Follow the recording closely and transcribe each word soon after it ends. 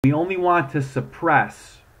We only want to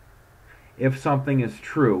suppress if something is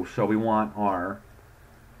true, so we want our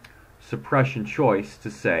suppression choice to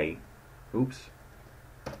say, oops,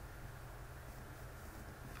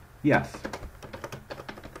 yes.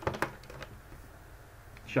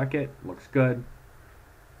 Check it, looks good,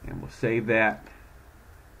 and we'll save that,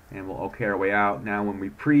 and we'll OK our way out. Now when we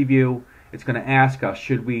preview, it's going to ask us,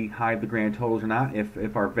 should we hide the grand totals or not?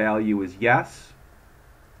 If our value is yes,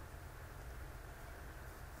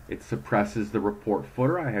 it suppresses the report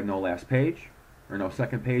footer. I have no last page, or no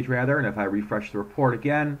second page rather, and if I refresh the report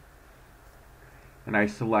again, and I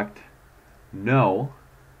select no,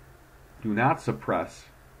 do not suppress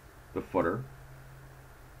the footer,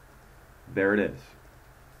 there it is.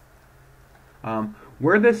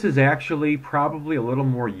 Where this is actually probably a little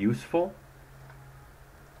more useful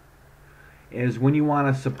is when you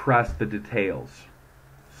want to suppress the details.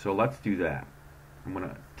 So let's do that. I'm going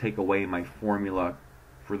to take away my formula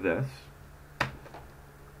for this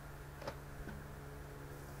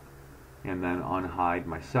and then unhide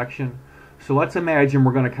my section. So let's imagine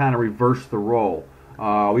we're going to kind of reverse the role.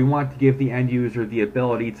 We want to give the end user the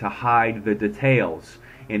ability to hide the details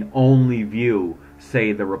and only view,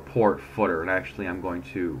 say, the report footer. And actually I'm going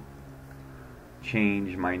to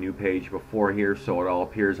change my new page before here so it all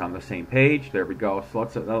appears on the same page. There we go. So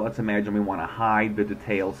let's imagine we want to hide the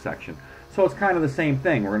details section. So it's kind of the same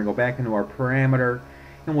thing. We're going to go back into our parameter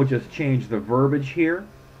and we'll just change the verbiage here.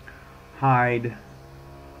 Hide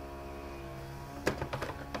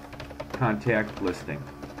contact listing.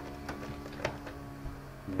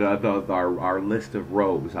 Our list of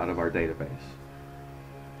rows out of our database.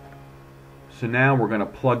 So now we're going to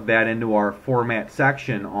plug that into our format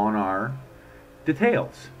section on our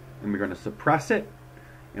details. And we're going to suppress it.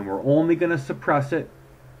 And we're only going to suppress it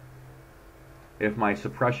if my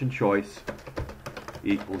suppression choice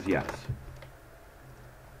equals yes.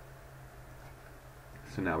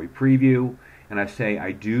 So now we preview and I say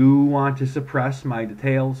I do want to suppress my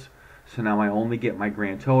details. So now I only get my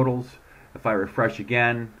grand totals. If I refresh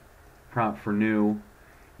again, prompt for new,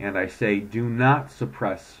 and I say do not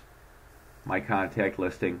suppress my contact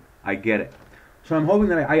listing, I get it. So I'm hoping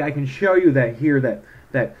that I can show you that here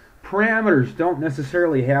that parameters don't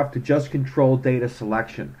necessarily have to just control data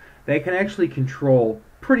selection. They can actually control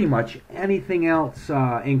pretty much anything else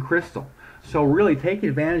in Crystal. So really take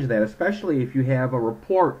advantage of that, especially if you have a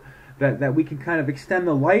report that we can kind of extend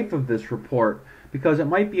the life of this report, because it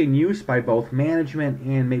might be in use by both management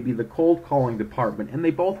and maybe the cold calling department, and they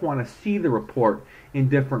both want to see the report in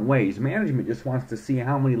different ways. Management just wants to see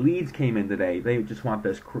how many leads came in today. They just want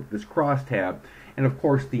this crosstab, and of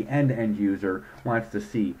course the end user wants to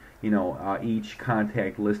see, you know, each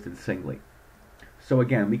contact listed singly. So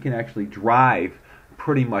again, we can actually drive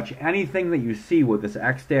pretty much anything that you see with this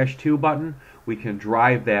X-2 button. We can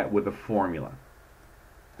drive that with a formula.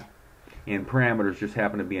 And parameters just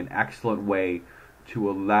happen to be an excellent way to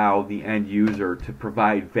allow the end user to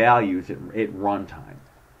provide values at runtime.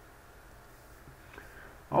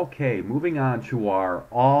 Okay, moving on to our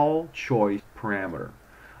all choice parameter.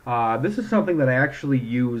 This is something that I actually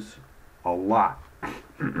use a lot.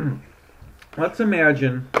 Let's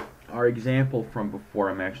imagine our example from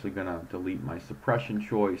before. I'm actually going to delete my suppression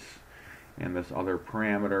choice and this other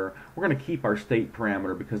parameter. We're going to keep our state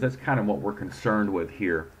parameter because that's kind of what we're concerned with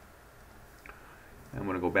here. I'm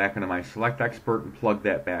going to go back into my select expert and plug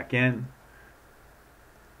that back in.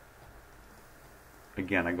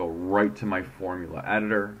 Again, I go right to my formula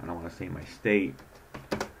editor, and I want to say my state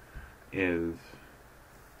is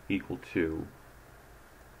equal to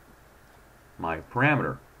my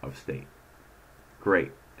parameter of state.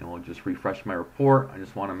 Great. And we'll just refresh my report. I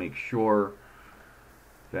just want to make sure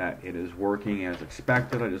that it is working as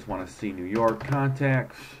expected. I just want to see New York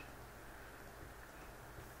contacts.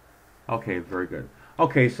 Okay, very good.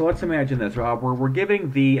 Okay, so let's imagine this. We're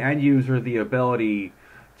giving the end user the ability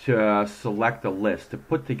to select a list, to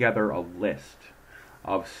put together a list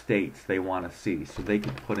of states they want to see. So they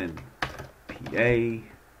can put in PA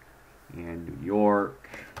and New York,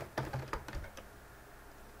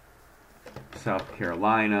 South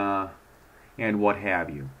Carolina, and what have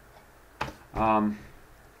you.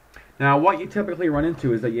 Now, what you typically run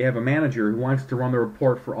into is that you have a manager who wants to run the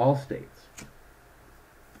report for all states.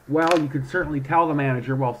 Well, you could certainly tell the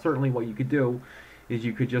manager, well, certainly what you could do is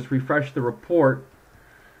you could just refresh the report,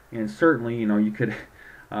 and certainly, you know, you could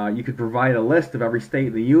provide a list of every state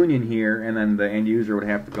in the union here, and then the end user would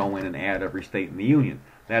have to go in and add every state in the union.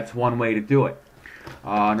 That's one way to do it.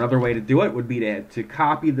 Another way to do it would be to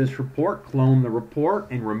copy this report, clone the report,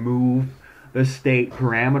 and remove the state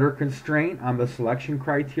parameter constraint on the selection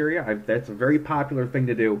criteria. That's a very popular thing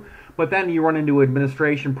to do. But then you run into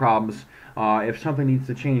administration problems. If something needs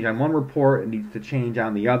to change on one report, it needs to change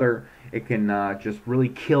on the other. It can just really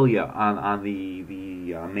kill you on the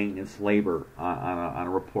maintenance labor on a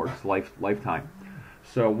report's lifetime.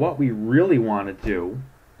 So what we really want to do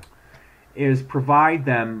is provide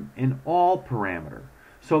them an all parameter.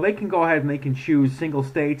 So they can go ahead and they can choose single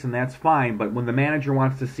states, and that's fine. But when the manager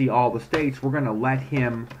wants to see all the states, we're going to let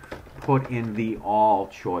him put in the all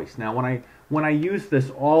choice. Now, when I use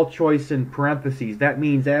this all choice in parentheses, that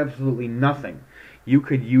means absolutely nothing. You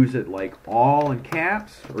could use it like all in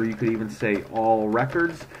caps, or you could even say all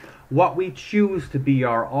records. What we choose to be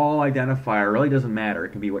our all identifier really doesn't matter. It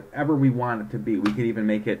can be whatever we want it to be. We could even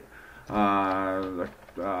make it a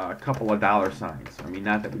couple of dollar signs. I mean,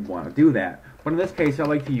 not that we want to do that, but in this case, I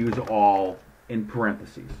like to use all in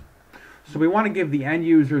parentheses. So we want to give the end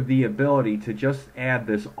user the ability to just add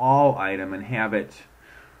this all item and have it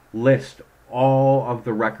list all of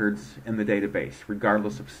the records in the database,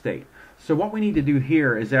 regardless of state. So what we need to do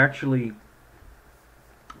here is actually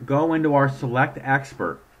go into our select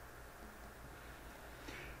expert,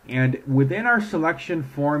 and within our selection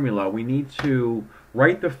formula, we need to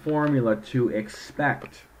write the formula to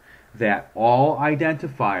expect that all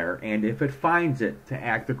identifier, and if it finds it, to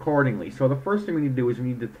act accordingly. So the first thing we need to do is we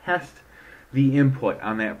need to test the input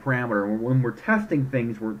on that parameter. When we're testing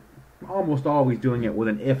things, we're almost always doing it with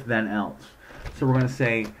an if then else. So we're going to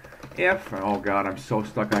say if, oh god, I'm so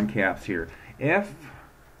stuck on caps here, if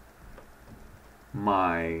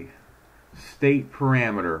my state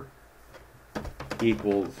parameter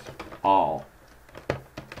equals all.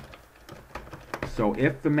 So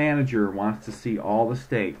if the manager wants to see all the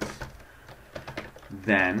states,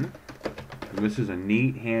 then, and this is a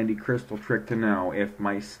neat, handy crystal trick to know, if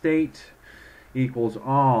my state equals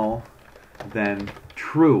all, then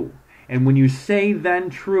true. And when you say then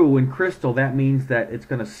true in crystal, that means that it's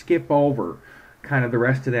going to skip over kind of the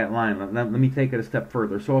rest of that line. Let me take it a step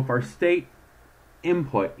further. So if our state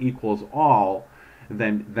input equals all,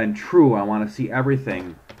 then true, I want to see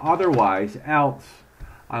everything. Otherwise, else,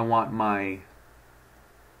 I want my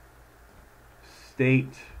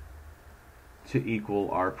state to equal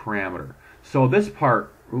our parameter. So this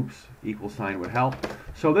part, oops, equal sign would help.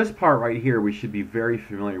 So this part right here we should be very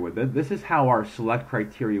familiar with. This is how our select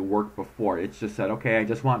criteria worked before. It's just said, okay, I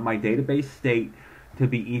just want my database state to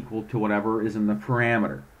be equal to whatever is in the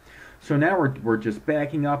parameter. So now we're just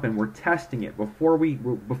backing up and we're testing it. Before we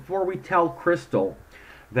tell Crystal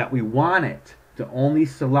that we want it to only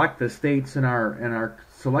select the states in our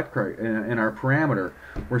parameter,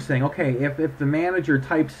 we're saying, okay, if the manager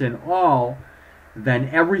types in all, then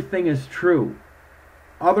everything is true.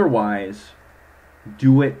 Otherwise,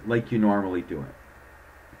 do it like you normally do it.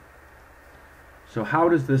 So how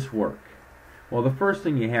does this work? Well, the first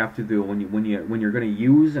thing you have to do when you're going to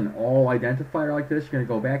use an all identifier like this, you're going to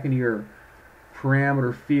go back into your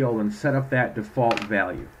parameter field and set up that default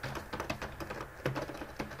value.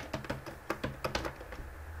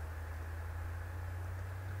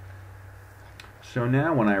 So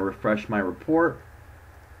now when I refresh my report,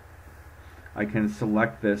 I can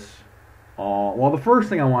select this all. Well, the first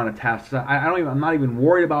thing I want to test is I'm not even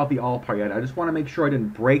worried about the all part yet. I just want to make sure I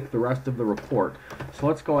didn't break the rest of the report. So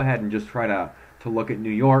let's go ahead and just try to look at New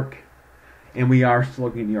York. And we are still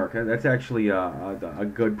looking at New York. That's actually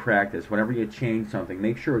a good practice. Whenever you change something,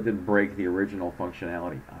 make sure it didn't break the original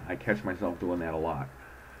functionality. I catch myself doing that a lot.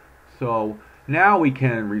 So now we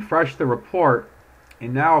can refresh the report.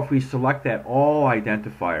 And now if we select that all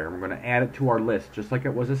identifier, we're going to add it to our list just like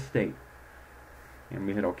it was a state. And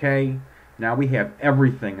we hit OK. Now we have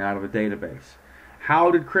everything out of the database. How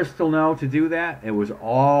did Crystal know to do that? It was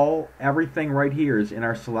everything right here is in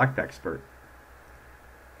our select expert.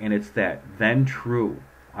 And it's that then true.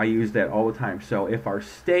 I use that all the time. So if our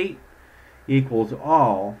state equals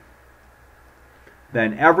all,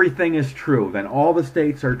 then everything is true. Then all the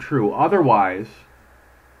states are true. Otherwise,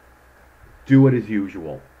 do it as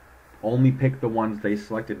usual. Only pick the ones they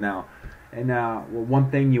selected now. And one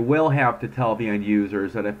thing you will have to tell the end user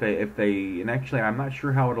is that if they, and actually I'm not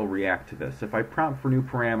sure how it'll react to this. If I prompt for new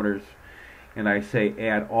parameters and I say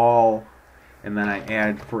add all, and then I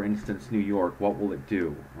add, for instance, New York, what will it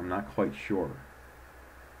do? I'm not quite sure.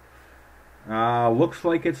 Looks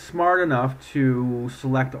like it's smart enough to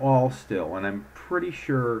select all still, and I'm pretty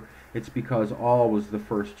sure it's because all was the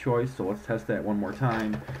first choice. So let's test that one more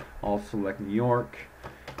time. I'll select New York,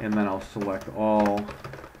 and then I'll select all.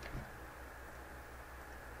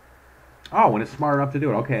 Oh, and it's smart enough to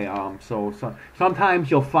do it. Okay, so sometimes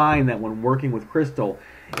you'll find that when working with crystal,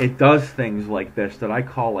 it does things like this that I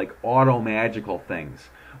call like auto-magical things,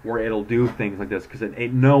 where it'll do things like this because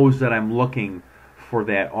it knows that I'm looking for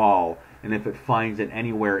that all, and if it finds it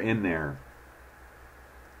anywhere in there,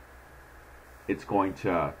 it's going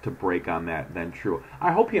to break on that then true.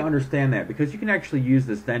 I hope you understand that, because you can actually use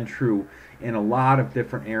this then true in a lot of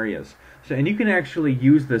different areas. So, and you can actually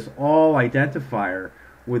use this all identifier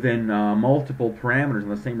within multiple parameters in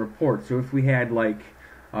the same report. So if we had like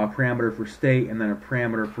a parameter for state and then a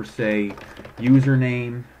parameter for, say,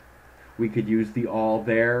 username, we could use the all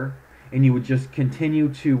there, and you would just continue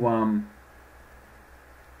to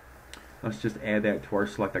let's just add that to our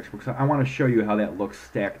select X, because I want to show you how that looks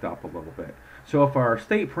stacked up a little bit. So if our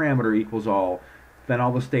state parameter equals all, then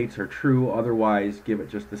all the states are true, otherwise give it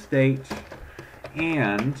just the state.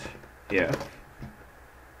 And if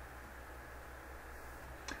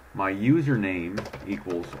my username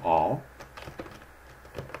equals all,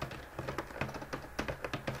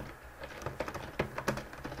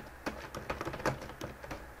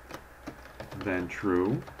 then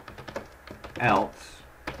true, else,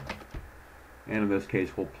 and in this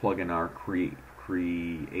case we'll plug in our create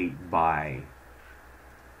by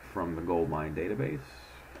from the Goldline database.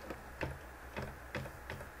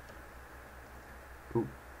 Ooh.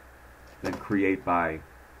 Then create by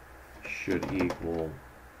should equal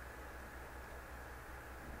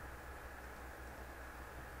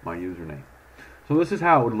my username. So this is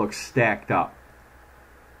how it would look stacked up.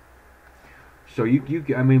 So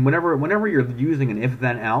I mean, whenever you're using an if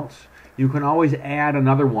then else, you can always add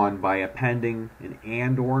another one by appending an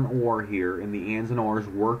and or an or here, and the ands and ors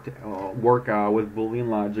work with Boolean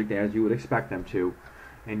logic as you would expect them to,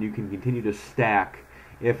 and you can continue to stack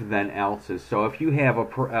if then else's. So if you have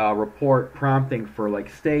a report prompting for like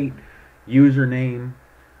state, username,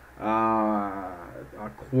 a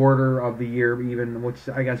quarter of the year even, which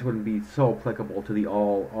I guess wouldn't be so applicable to the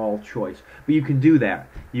all choice, but you can do that.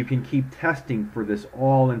 You can keep testing for this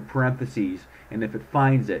all in parentheses, and if it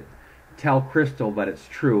finds it, tell Crystal that it's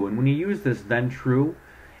true. And when you use this then true,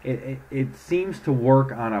 it seems to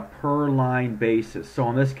work on a per line basis. So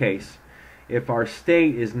in this case, if our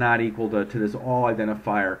state is not equal to this all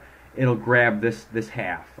identifier, it'll grab this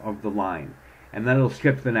half of the line, and then it'll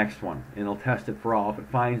skip to the next one, and it'll test it for all. If it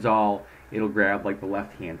finds all, it'll grab like the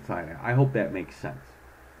left hand side. I hope that makes sense.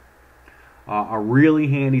 A really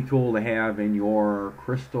handy tool to have in your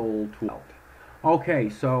Crystal tool belt. Okay,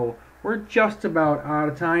 so we're just about out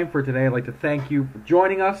of time for today. I'd like to thank you for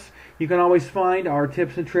joining us. You can always find our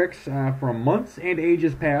tips and tricks from months and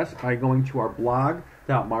ages past by going to our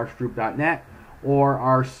blog.marksgroup.net or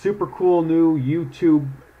our super cool new YouTube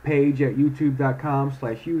page at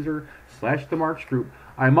youtube.com/user/themarksgroup.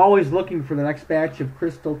 I'm always looking for the next batch of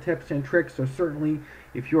Crystal tips and tricks, so certainly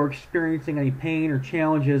if you're experiencing any pain or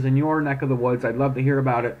challenges in your neck of the woods, I'd love to hear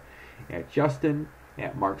about it at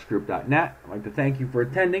justin@marksgroup.net. I'd like to thank you for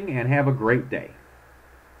attending, and have a great day.